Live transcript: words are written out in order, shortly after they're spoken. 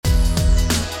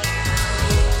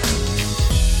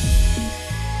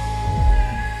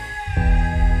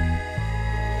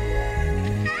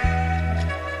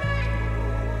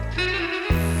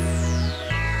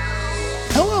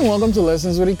welcome to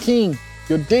Lessons with a King,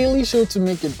 your daily show to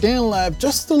make your day in life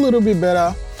just a little bit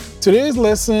better. Today's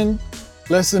lesson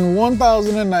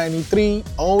 1093,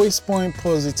 always point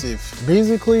positive.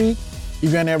 Basically, if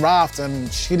you're in a raft and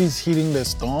shit is hitting the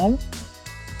storm,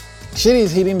 shit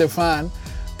is hitting the fan,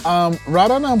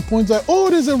 rather than point like, oh,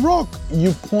 there's a rock,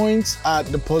 you point at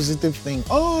the positive thing.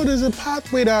 Oh, there's a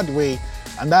pathway that way.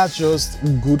 And that's just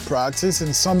good practice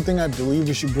and something I believe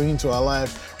we should bring into our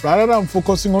life. Rather than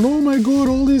focusing on, oh my God,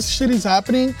 all this shit is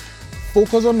happening,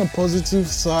 focus on the positive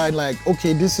side, like,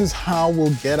 okay, this is how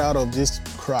we'll get out of this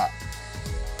crap.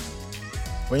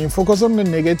 When you focus on the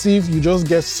negative, you just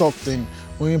get sucked in.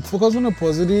 When you focus on the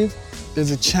positive, there's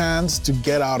a chance to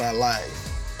get out alive.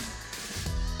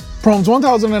 Prompt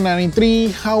 1093,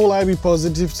 how will I be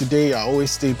positive today? I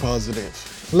always stay positive.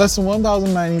 Lesson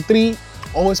 1093,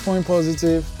 always point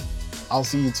positive. I'll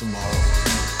see you tomorrow.